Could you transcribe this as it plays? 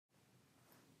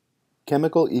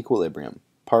Chemical Equilibrium,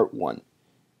 Part 1.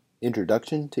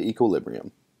 Introduction to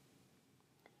Equilibrium.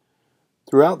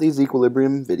 Throughout these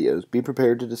equilibrium videos, be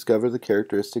prepared to discover the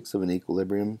characteristics of an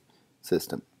equilibrium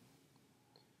system.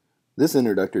 This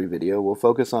introductory video will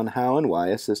focus on how and why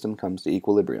a system comes to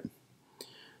equilibrium.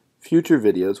 Future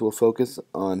videos will focus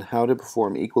on how to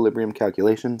perform equilibrium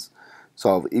calculations,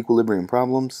 solve equilibrium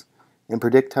problems, and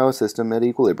predict how a system at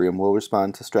equilibrium will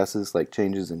respond to stresses like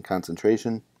changes in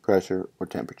concentration, pressure, or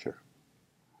temperature.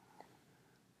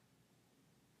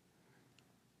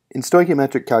 In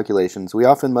stoichiometric calculations, we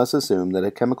often must assume that a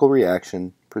chemical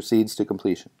reaction proceeds to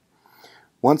completion,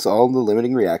 once all the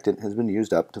limiting reactant has been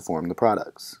used up to form the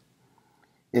products.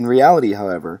 In reality,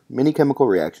 however, many chemical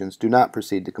reactions do not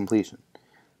proceed to completion.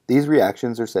 These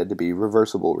reactions are said to be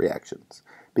reversible reactions,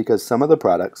 because some of the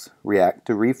products react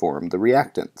to reform the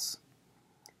reactants.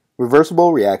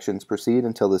 Reversible reactions proceed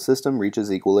until the system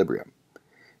reaches equilibrium.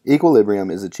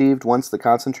 Equilibrium is achieved once the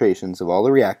concentrations of all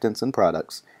the reactants and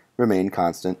products remain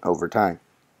constant over time.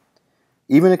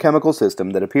 Even a chemical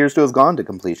system that appears to have gone to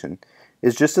completion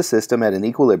is just a system at an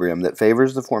equilibrium that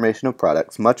favors the formation of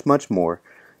products much more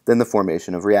than the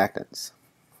formation of reactants.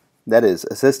 That is,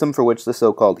 a system for which the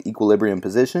so-called equilibrium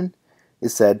position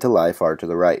is said to lie far to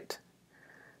the right.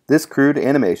 This crude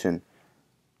animation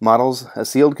models a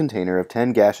sealed container of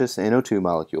 10 gaseous NO2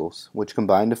 molecules, which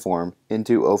combine to form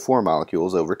into O4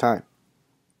 molecules over time.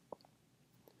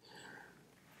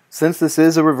 Since this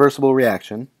is a reversible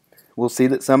reaction, we'll see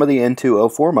that some of the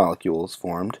N2O4 molecules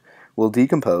formed will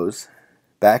decompose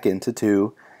back into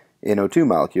 2 NO2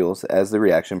 molecules as the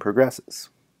reaction progresses.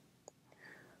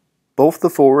 Both the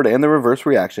forward and the reverse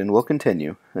reaction will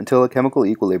continue until a chemical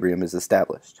equilibrium is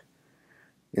established.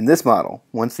 In this model,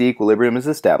 once the equilibrium is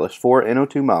established, 4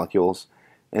 NO2 molecules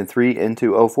and 3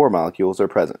 N2O4 molecules are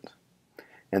present,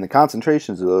 and the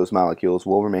concentrations of those molecules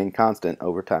will remain constant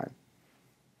over time.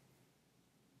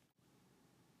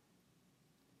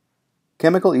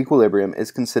 Chemical equilibrium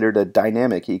is considered a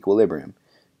dynamic equilibrium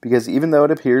because even though it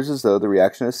appears as though the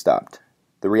reaction has stopped,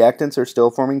 the reactants are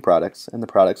still forming products and the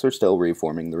products are still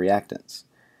reforming the reactants.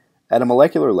 At a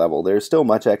molecular level, there is still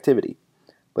much activity,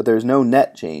 but there is no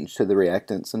net change to the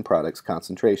reactants and products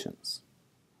concentrations.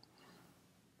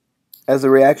 As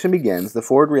the reaction begins, the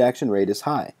forward reaction rate is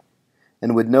high,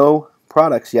 and with no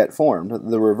products yet formed,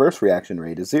 the reverse reaction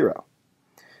rate is 0.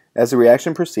 As the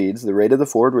reaction proceeds, the rate of the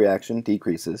forward reaction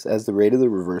decreases as the rate of the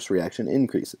reverse reaction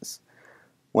increases.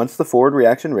 Once the forward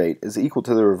reaction rate is equal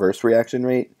to the reverse reaction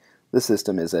rate, the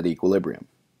system is at equilibrium.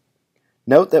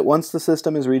 Note that once the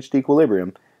system has reached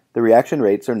equilibrium, the reaction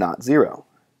rates are not 0,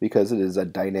 because it is a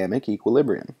dynamic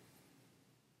equilibrium.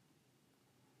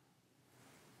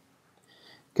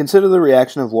 Consider the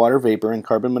reaction of water vapor and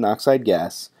carbon monoxide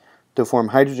gas to form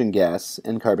hydrogen gas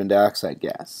and carbon dioxide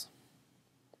gas.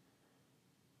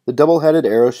 The double-headed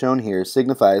arrow shown here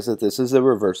signifies that this is a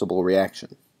reversible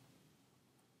reaction.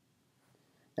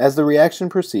 As the reaction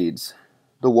proceeds,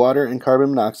 the water and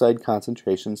carbon monoxide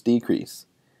concentrations decrease,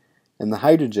 and the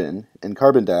hydrogen and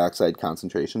carbon dioxide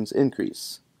concentrations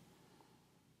increase.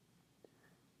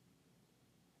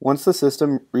 Once the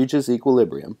system reaches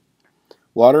equilibrium,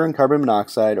 water and carbon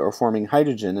monoxide are forming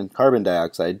hydrogen and carbon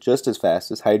dioxide just as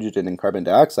fast as hydrogen and carbon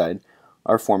dioxide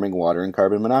are forming water and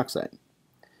carbon monoxide.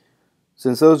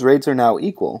 Since those rates are now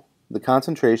equal, the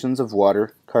concentrations of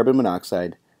water, carbon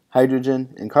monoxide,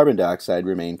 hydrogen, and carbon dioxide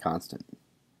remain constant.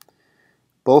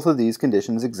 Both of these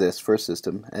conditions exist for a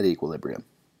system at equilibrium.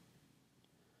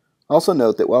 Also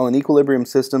note that while in equilibrium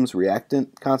systems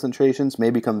reactant concentrations may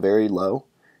become very low,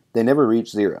 they never reach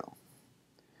 0.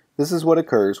 This is what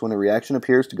occurs when a reaction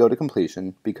appears to go to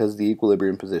completion because the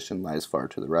equilibrium position lies far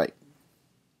to the right.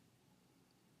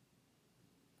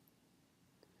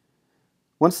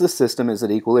 Once the system is at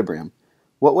equilibrium,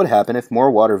 what would happen if more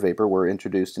water vapor were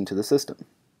introduced into the system?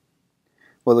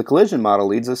 Well, the collision model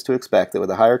leads us to expect that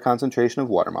with a higher concentration of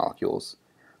water molecules,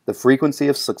 the frequency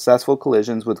of successful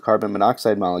collisions with carbon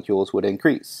monoxide molecules would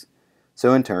increase,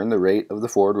 so in turn the rate of the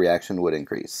forward reaction would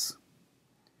increase.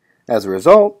 As a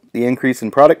result, the increase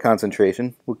in product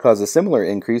concentration would cause a similar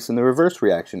increase in the reverse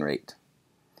reaction rate.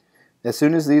 As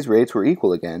soon as these rates were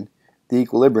equal again, the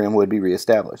equilibrium would be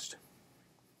reestablished.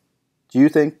 Do you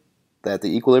think that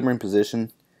the equilibrium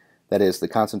position, that is, the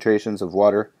concentrations of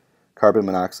water, carbon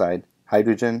monoxide,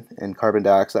 hydrogen, and carbon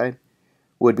dioxide,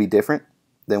 would be different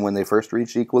than when they first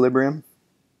reached equilibrium?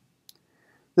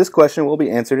 This question will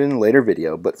be answered in a later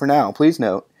video, but for now, please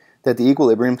note that the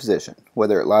equilibrium position,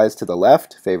 whether it lies to the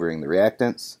left, favoring the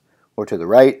reactants, or to the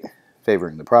right,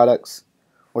 favoring the products,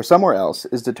 or somewhere else,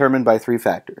 is determined by 3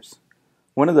 factors.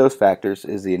 One of those factors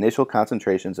is the initial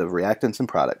concentrations of reactants and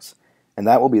products, and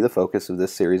that will be the focus of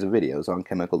this series of videos on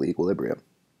chemical equilibrium.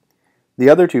 The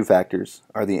other two factors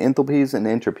are the enthalpies and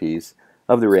entropies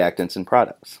of the reactants and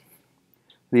products.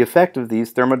 The effect of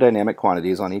these thermodynamic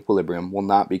quantities on equilibrium will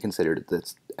not be considered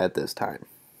at this time.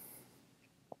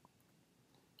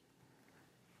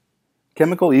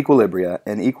 Chemical equilibria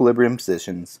and equilibrium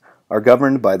positions are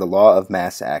governed by the law of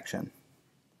mass action.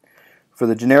 For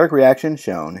the generic reaction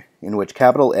shown, in which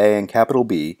capital A and capital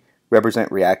B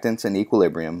represent reactants in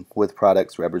equilibrium with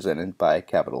products represented by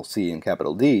capital C and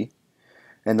capital D,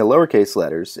 and the lowercase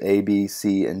letters A, B,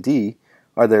 C, and D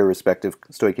are their respective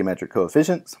stoichiometric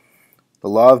coefficients, the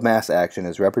law of mass action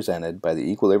is represented by the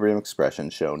equilibrium expression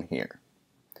shown here.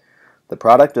 The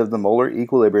product of the molar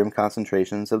equilibrium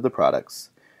concentrations of the products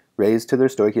raised to their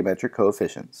stoichiometric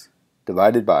coefficients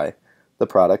divided by the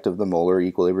product of the molar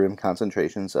equilibrium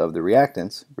concentrations of the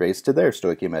reactants raised to their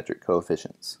stoichiometric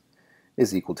coefficients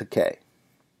is equal to K.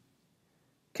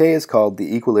 K is called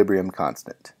the equilibrium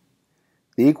constant.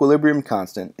 The equilibrium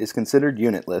constant is considered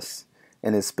unitless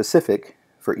and is specific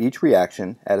for each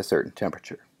reaction at a certain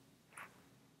temperature.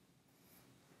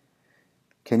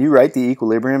 Can you write the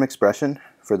equilibrium expression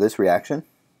for this reaction?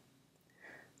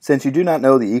 Since you do not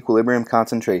know the equilibrium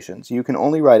concentrations, you can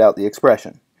only write out the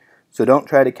expression, so don't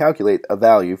try to calculate a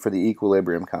value for the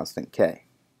equilibrium constant K.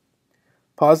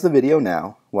 Pause the video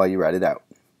now while you write it out,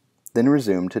 then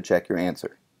resume to check your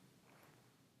answer.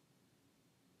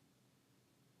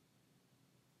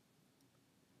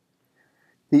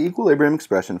 The equilibrium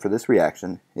expression for this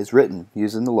reaction is written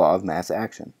using the law of mass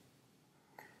action.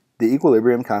 The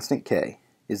equilibrium constant K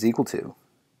is equal to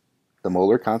the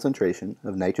molar concentration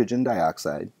of nitrogen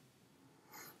dioxide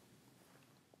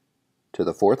to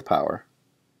the fourth power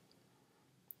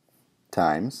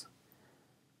times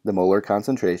the molar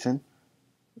concentration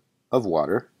of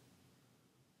water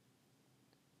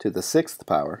to the sixth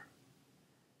power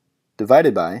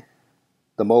divided by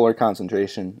the molar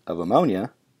concentration of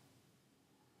ammonia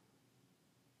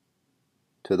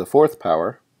to the fourth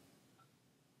power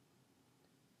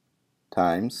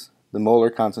times the molar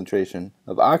concentration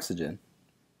of oxygen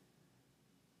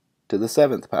to the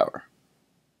seventh power.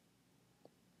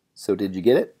 So did you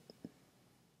get it?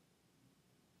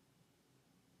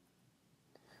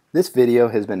 This video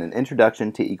has been an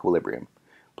introduction to equilibrium.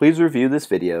 Please review this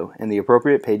video and the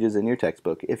appropriate pages in your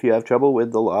textbook if you have trouble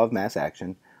with the law of mass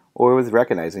action or with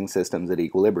recognizing systems at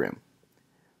equilibrium.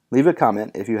 Leave a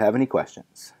comment if you have any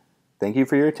questions. Thank you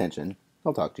for your attention.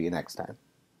 I'll talk to you next time.